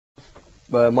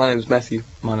My name's Matthew.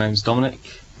 My name's Dominic.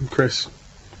 I'm Chris.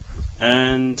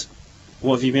 And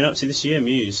what have you been up to this year,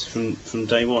 Muse, from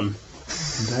day one?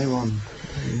 Day one.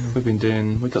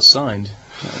 Yeah. We got signed.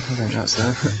 I think that's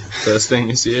the first thing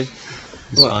this year.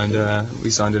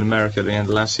 We signed in America at the end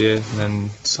of last year, and then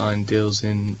signed deals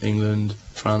in England,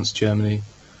 France, Germany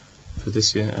for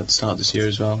this year, at the start of this year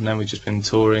as well. And then we've just been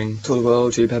touring. Toured the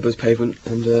world, Chili Peppers, Pavement,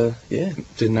 and did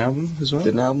an album as well.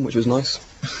 Did an album, which was nice.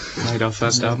 Made our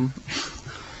first album.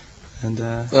 And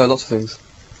lots of things.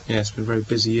 Yeah, it's been a very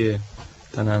busy year.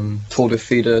 Then toured with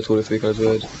Feeder, toured with Three Colours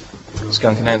Red,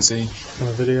 Skunk and Nancy. Done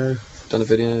a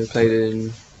video.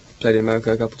 Played in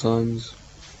America a couple of times.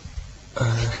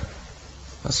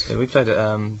 That's it. We played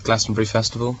at Glastonbury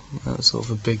Festival. That was sort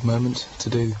of a big moment to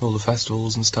do all the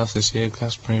festivals and stuff this year,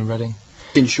 Glastonbury and Reading.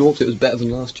 In short, it was better than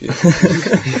last year.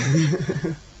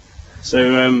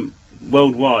 So,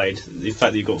 worldwide, the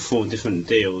fact that you've got 4 different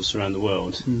deals around the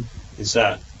world, was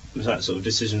that sort of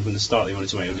decision from the start that you wanted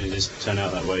to make, or did it just turn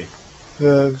out that way?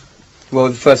 Well,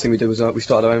 the first thing we did was we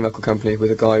started our own record company with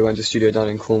a guy who owned a studio down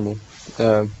in Cornwall,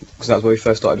 because that was where we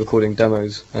first started recording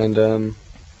demos. And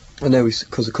then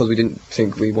because we didn't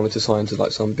think we wanted to sign to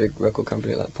like some big record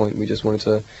company at that point, we just wanted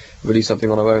to release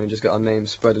something on our own and just get our name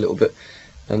spread a little bit.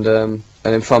 And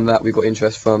then from that we got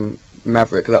interest from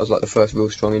Maverick. That was like the first real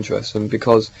strong interest. And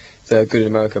because they're good in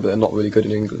America but they're not really good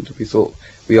in England,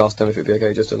 we asked them if it'd be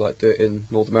okay just to like do it in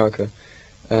North America.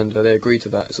 And they agreed to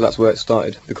that, so that's where it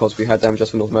started. Because we had them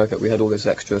just for North America, we had all this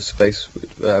extra space,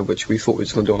 which we thought we were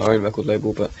just going to do on our own record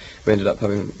label, but we ended up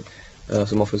having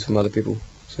some offers from other people.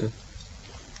 So.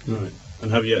 Right.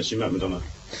 And have you actually met Madonna?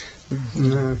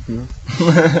 No.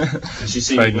 Has she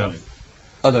seen you live?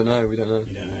 I don't know. We don't know.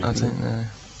 You don't know. I don't know.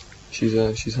 She's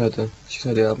heard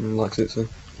the album and likes it, so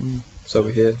so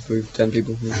we're here with 10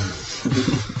 people. Yeah.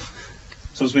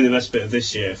 So what's been the best bit of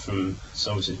this year? So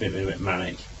obviously it's been a bit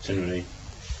manic generally.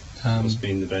 What's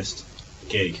been the best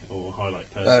gig or highlight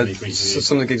personally for each of you?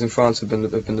 Some of the gigs in France have been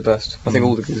the best. I think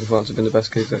all the gigs in France have been the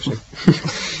best gigs actually.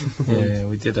 Yeah,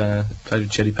 we did played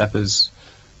with Chili Peppers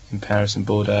in Paris and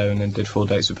Bordeaux, and then did 4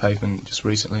 dates with Pavement just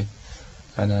recently.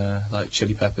 And like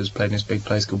Chili Peppers played in this big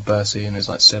place called Bercy, and there's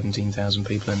like 17,000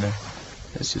 people in there.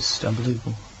 It's just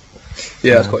unbelievable.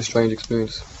 Yeah, it's quite a strange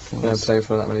experience playing in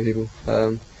front of that many people.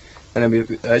 And then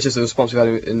it's just the response we've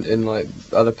had in like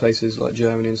other places like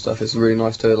Germany and stuff. It's really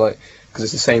nice to because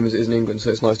it's the same as it is in England, so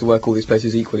it's nice to work all these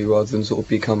places equally rather than sort of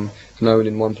become known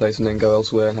in one place and then go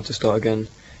elsewhere and have to start again.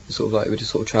 It's sort of like we're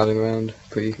just sort of travelling around,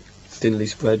 pretty thinly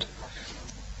spread.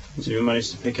 So you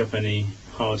managed to pick up any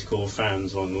hardcore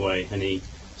fans along the way? Any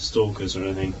stalkers or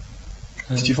anything?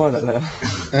 Did you find that letter?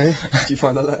 Did you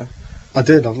find that letter? I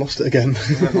did. I've lost it again.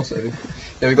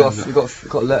 Yeah, we got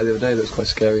a letter the other day that was quite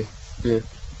scary. Yeah.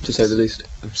 To say the least.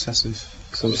 Obsessive.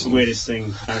 What's the weirdest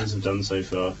thing fans have done so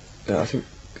far? Yeah, I think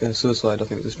suicide. I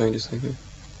think was the strangest thing. Yeah.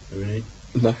 Oh, really?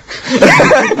 No.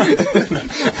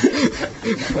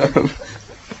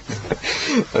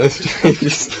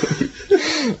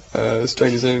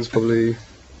 Strangest thing is probably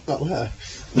That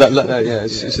letter. Yeah,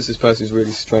 it's just this person who's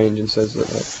really strange and says that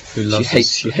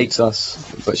she hates us,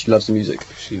 but she loves the music,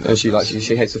 and she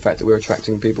hates the fact that we're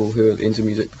attracting people who are into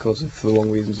music for the wrong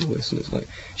reasons and all this. And it's like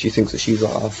she thinks that she's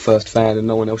like our first fan, and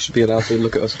no one else should be allowed to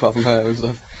look at us apart from her and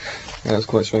stuff. Yeah, it's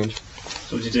quite strange.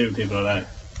 So what do you do with people like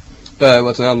that? Well,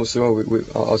 I don't know.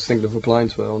 I was thinking of replying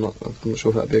to her. I'm not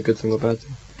sure if that'd be a good thing or a bad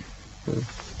thing.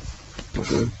 Not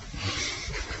sure.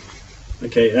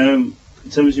 Okay. In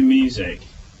terms of your music,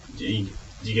 do you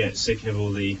get sick of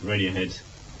all the Radiohead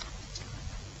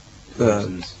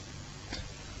versions?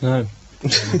 No.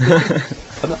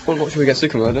 I'm not sure we get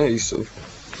sick of it. I don't know. You sort of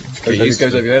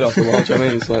goes over your head after a while. Do you know what I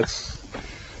mean? It's like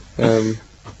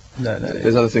no.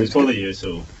 There's other things. Does it bother you at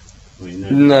all? I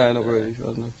mean, no, not really. I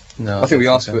don't know. No, I think we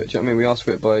asked for it. Do you know what I mean? We asked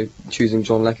for it by choosing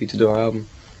John Leckie to do our album,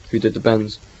 who did the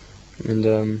Bends, and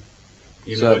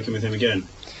you're working with him again.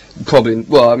 Probably.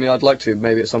 Well, I mean, I'd like to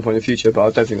maybe at some point in the future,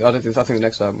 but I think the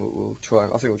next time we'll try.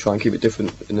 I think we'll try and keep it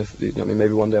different. You know what I mean?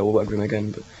 Maybe one day we'll work with him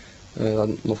again, but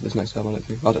not for this next album.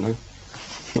 I don't know.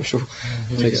 Not sure.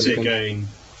 Where do you see it going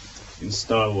in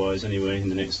style-wise, anyway, in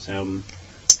the next album?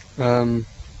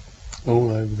 All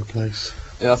over the place.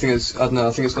 Yeah, I think it's going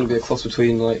to be a cross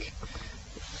between like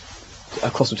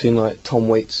Tom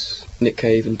Waits, Nick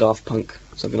Cave, and Daft Punk,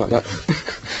 something like that.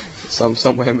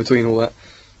 somewhere in between all that.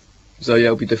 So yeah,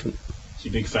 it'll be different. So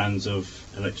you're big fans of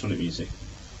electronic music?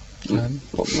 Not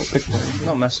big fans.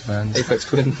 Not massive fans. Aphex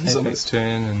Twin. Aphex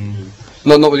Twin and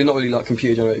not really like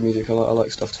computer generated music. I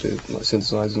like stuff to do like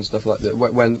synthesizers and stuff like that.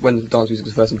 When dance music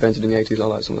was first invented in the 80s, I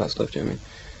like some of that stuff. Do you know what I mean?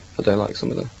 I don't like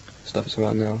some of the stuff that's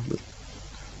around now. But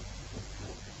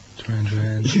Duran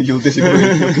Duran. You'll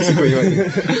disagree. You'll disagree, won't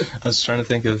you? I was trying to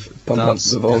think of Pump up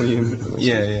dance. the volume.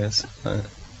 Yeah, yes.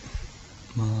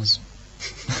 Mars.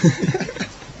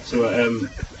 So,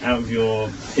 out of your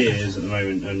peers at the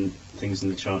moment and things in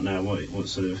the chart now,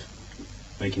 what's sort of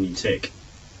making you tick?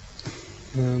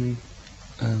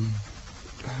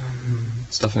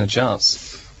 Stuff in the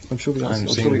charts. I'm sure we I haven't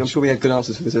I'm seen sure we had good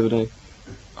answers for this the other day.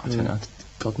 I don't know.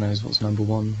 God knows what's number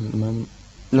one at the moment.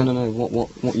 No.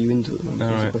 What are you into at the moment? No,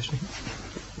 That's the right. question.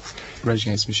 Rage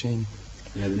Against the Machine.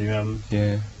 Yeah, the new album.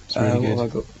 Yeah, it's really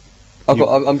What good. have I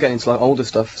got? I'm getting into like older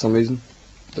stuff for some reason.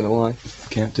 Don't know why.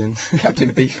 Captain.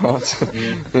 Captain Beefheart.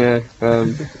 Yeah.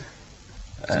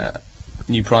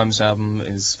 New Primus album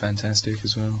is fantastic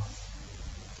as well.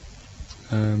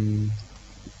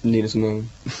 Nina Simone.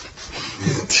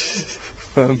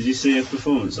 Did you see a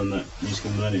performance on that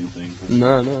Musical Millennium thing?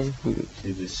 No.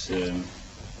 Did this?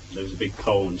 There was a big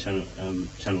poll on Channel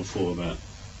 4 about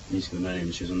Musical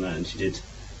Millennium. She was on that, and she did.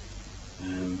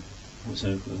 What's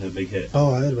her big hit?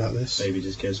 Oh, I heard about this. Baby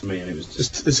Just Cares For Me, and it was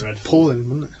just It's dreadful. appalling,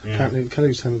 wasn't it? Yeah. Apparently, Kelly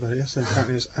was telling me about it yesterday.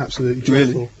 Apparently, it's absolutely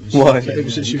Really? dreadful. Why? It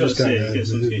was she You've got was to see going it, get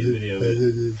someone to get you a video of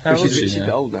it. How old is She's she a bit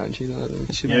now? old now, isn't she? Like,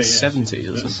 She's Yeah, about yeah. 70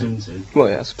 or That's something. 70. well,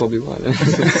 yeah, that's probably why then.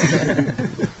 Just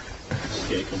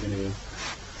get a copy anyway.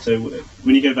 So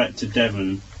when you go back to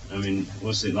Devon, I mean,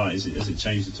 what's it like? Has it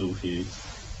changed at all for you?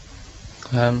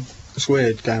 It's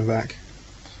weird going back.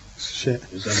 It's shit.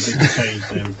 Has people changed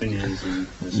their opinions? And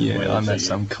the way Yeah, they I met treat you?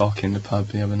 some cock in the pub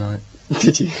the other night.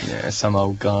 Did you? Yeah, some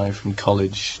old guy from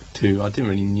college who I didn't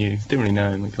really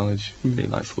know him in college. Really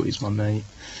like thought he's my mate.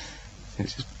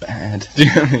 It's just bad. Do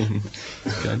you know what I mean?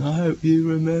 Going, I hope you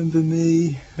remember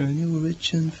me when you're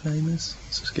rich and famous.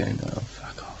 It's just going, oh,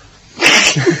 fuck off.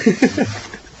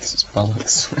 It's just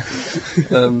bollocks.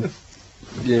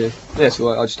 Yeah,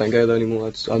 so I just don't go there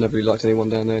anymore. I never really liked anyone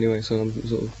down there anyway, so I'm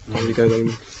sort of I don't really go there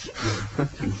anymore.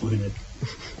 Couldn't find it.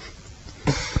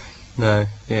 No,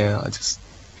 yeah,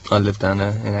 I live down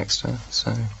there in Exeter,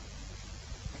 so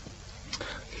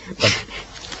but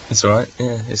it's alright.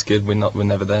 Yeah, it's good. We're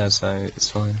never there, so it's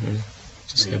fine. Really,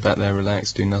 just Yeah. go back there,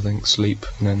 relax, do nothing, sleep,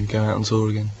 and then go out on tour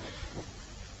again.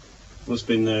 What's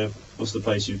the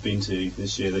place you've been to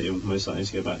this year that you're most likely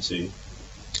to go back to?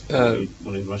 You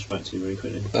want to rush back to very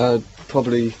quickly?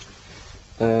 Probably.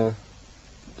 I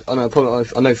know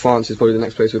France is probably the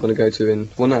next place we're going to go to.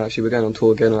 Well, no, actually, we're going on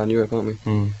tour again around Europe, aren't we?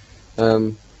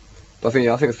 But I think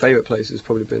a favourite place has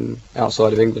probably been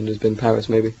outside of England has been Paris,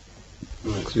 maybe,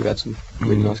 Right. because we've had some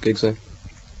really nice gigs there.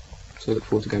 So I look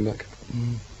forward to going back.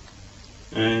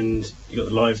 And you got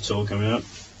the live tour coming up.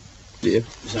 Yeah.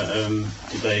 Is that,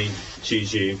 did they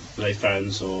choose you? Were they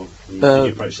fans, or did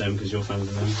you approach them because you're fans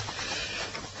of them?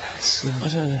 I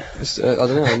don't know. I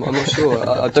don't know. I'm not sure.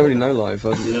 I don't really know live.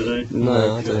 You don't know?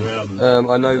 No, I Got their album.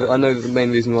 I know that the main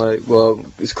reason why, well,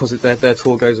 it's because their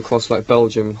tour goes across like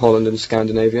Belgium, Holland and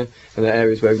Scandinavia, and they're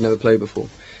areas where we've never played before.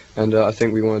 And I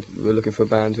think we're looking for a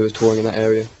band who is touring in that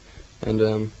area,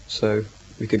 and so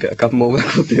we could get a couple more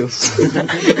record deals. Is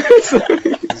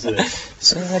it?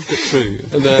 Sad but true.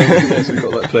 And so we've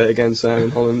got like Play It Again Sam in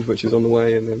Holland, which is on the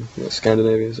way, and then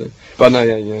Scandinavia. So, but no,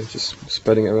 yeah, just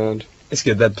spreading it around. It's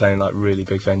good. They're playing like really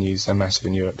big venues. They're massive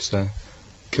in Europe, so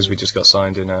because we just got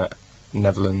signed in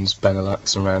Netherlands,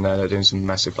 Benelux, and around there. They're doing some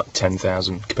massive like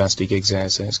 10,000 capacity gigs there,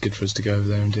 so it's good for us to go over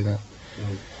there and do that.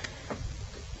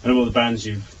 And of all the bands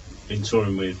you've been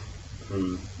touring with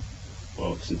from,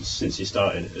 well, since you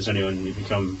started, has anyone you've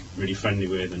become really friendly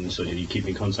with and sort of you keep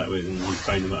in contact with and you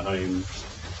phone them at home?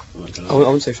 All that kind I of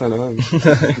wouldn't say phone at home,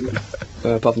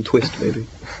 apart from Twist, maybe.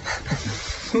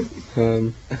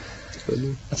 But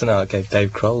no. I don't know. I gave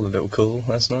Dave Kroll a little call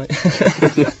last night.